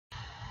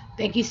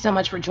Thank you so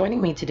much for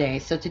joining me today.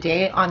 So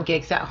today on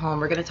Gigs at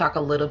Home, we're going to talk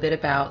a little bit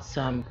about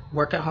some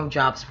work at home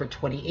jobs for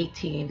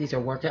 2018. These are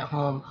work at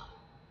home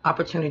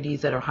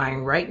opportunities that are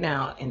hiring right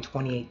now in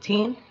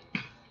 2018.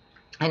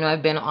 I know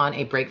I've been on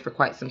a break for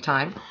quite some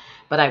time,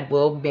 but I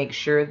will make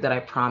sure that I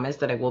promise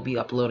that I will be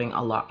uploading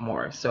a lot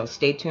more. So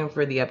stay tuned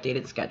for the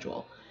updated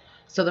schedule.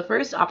 So the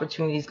first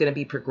opportunity is going to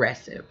be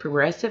Progressive.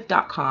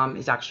 Progressive.com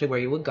is actually where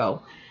you would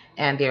go,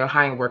 and they are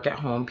hiring work at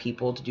home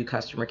people to do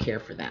customer care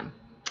for them.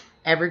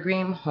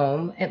 Evergreen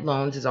Home and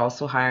Loans is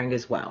also hiring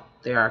as well.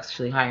 They're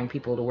actually hiring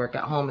people to work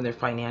at home in their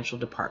financial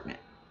department.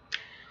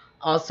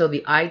 Also,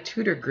 the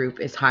iTutor Group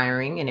is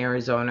hiring in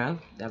Arizona.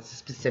 That's a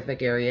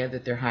specific area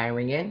that they're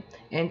hiring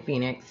in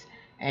Phoenix,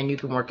 and you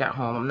can work at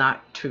home. I'm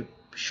not too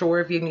sure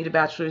if you need a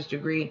bachelor's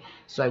degree,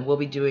 so I will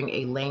be doing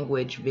a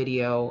language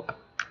video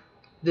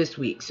this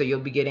week. So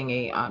you'll be getting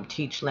a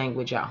teach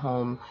language at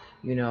home,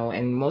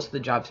 and most of the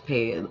jobs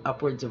pay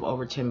upwards of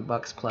over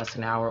 $10 plus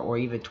an hour or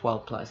even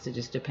 12 plus. It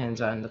just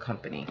depends on the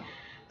company.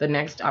 The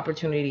next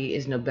opportunity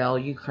is Nobel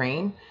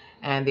Ukraine,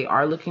 and they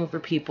are looking for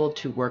people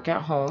to work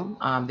at home.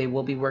 They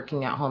will be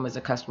working at home as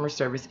a customer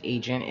service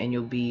agent, and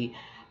you'll be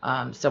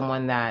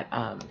someone that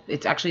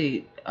it's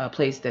actually a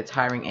place that's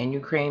hiring in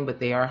Ukraine, but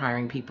they are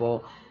hiring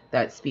people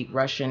that speak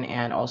Russian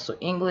and also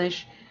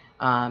English.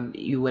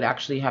 You would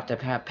actually have to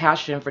have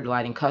passion for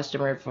delighting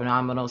customer,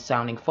 phenomenal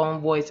sounding phone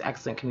voice,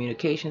 excellent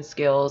communication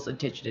skills,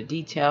 attention to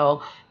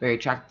detail, very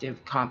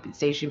attractive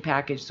compensation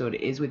package, so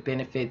it is with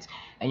benefits,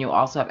 and you'll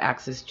also have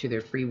access to their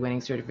free winning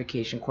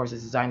certification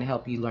courses designed to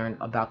help you learn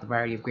about the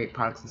variety of great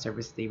products and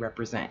services they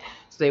represent.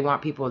 So they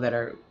want people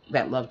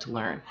that love to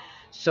learn.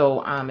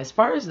 So as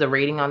far as the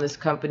rating on this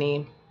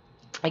company,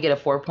 I get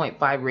a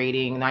 4.5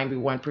 rating.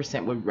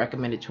 91% would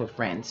recommend it to a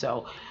friend.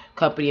 So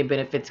company and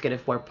benefits get a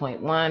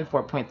 4.1,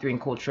 4.3 in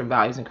culture,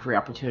 values, and career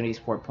opportunities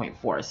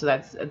 4.4. So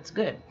that's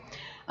good.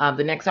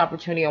 The next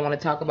opportunity I want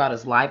to talk about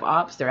is Live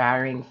Ops. They're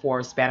hiring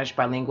for Spanish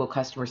bilingual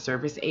customer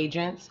service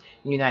agents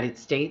in the United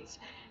States.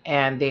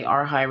 And they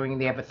are hiring,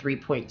 they have a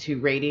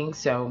 3.2 rating.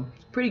 So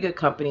pretty good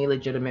company,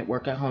 legitimate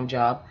work at home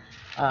job.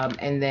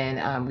 And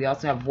then we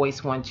also have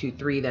Voice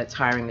 123 that's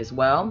hiring as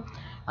well.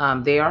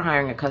 They are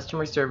hiring a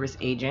customer service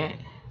agent.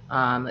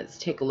 Let's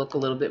take a look a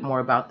little bit more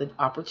about the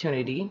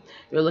opportunity.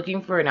 They're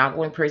looking for an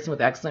outgoing person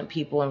with excellent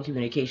people and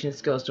communication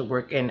skills to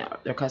work in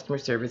their customer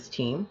service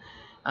team.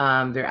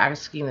 They're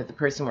asking that the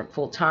person work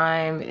full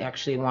time. They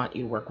actually want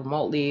you to work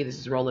remotely. This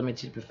is role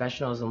limited to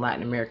professionals in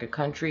Latin America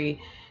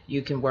country.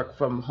 You can work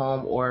from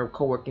home or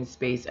co-working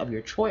space of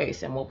your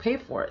choice, and we'll pay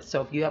for it.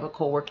 So if you have a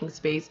co-working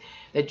space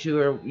that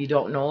you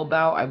don't know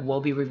about, I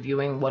will be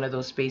reviewing one of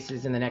those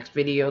spaces in the next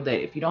video.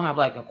 That if you don't have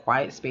like a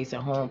quiet space at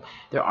home,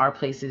 there are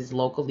places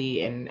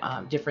locally in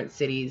different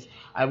cities.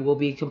 I will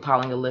be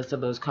compiling a list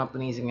of those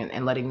companies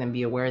and letting them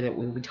be aware that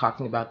we'll be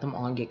talking about them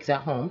on Gigs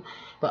at Home.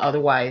 But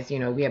otherwise,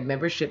 we have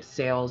membership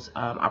sales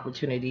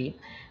opportunity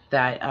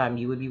that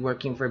you would be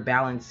working for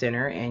Balance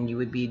Center, and you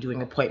would be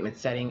doing appointment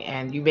setting,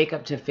 and you make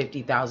up to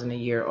 50,000 a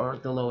year, or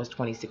the lowest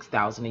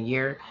 26,000 a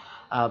year.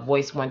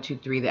 Voice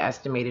 123, the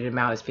estimated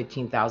amount is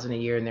 15,000 a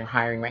year, and they're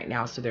hiring right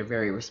now, so they're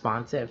very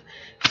responsive.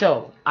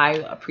 So I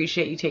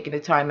appreciate you taking the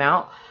time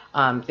out.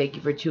 Thank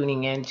you for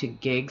tuning in to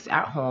Gigs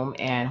at Home,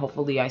 and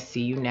hopefully I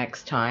see you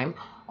next time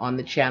on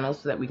the channel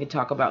so that we can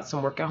talk about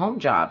some work at home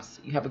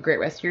jobs. You have a great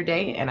rest of your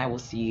day, and I will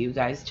see you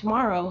guys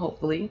tomorrow,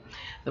 hopefully.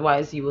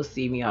 Otherwise, you will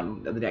see me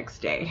on the next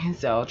day.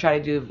 So I'll try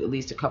to do at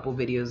least a couple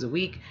videos a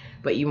week,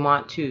 but you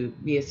want to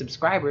be a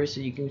subscriber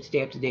so you can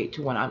stay up to date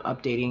to when I'm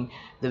updating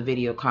the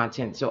video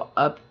content. So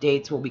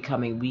updates will be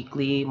coming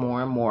weekly,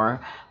 more and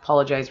more.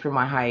 Apologize for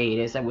my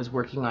hiatus. I was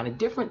working on a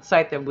different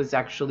site that was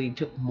actually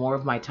took more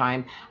of my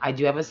time. I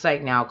do have a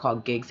site now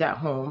called Gigs at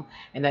Home,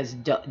 and that's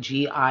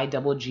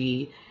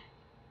Giggg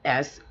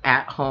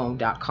at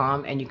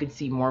home.com, and you can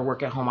see more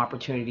work at home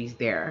opportunities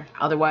there.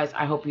 Otherwise,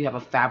 I hope you have a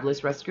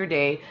fabulous rest of your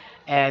day,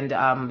 and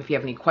if you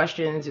have any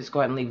questions, just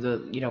go ahead and leave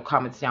the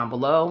comments down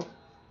below,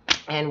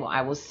 and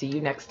I will see you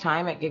next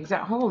time at Gigs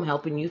at Home,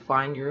 helping you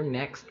find your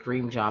next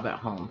dream job at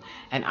home.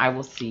 And I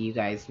will see you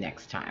guys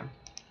next time.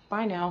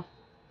 Bye now.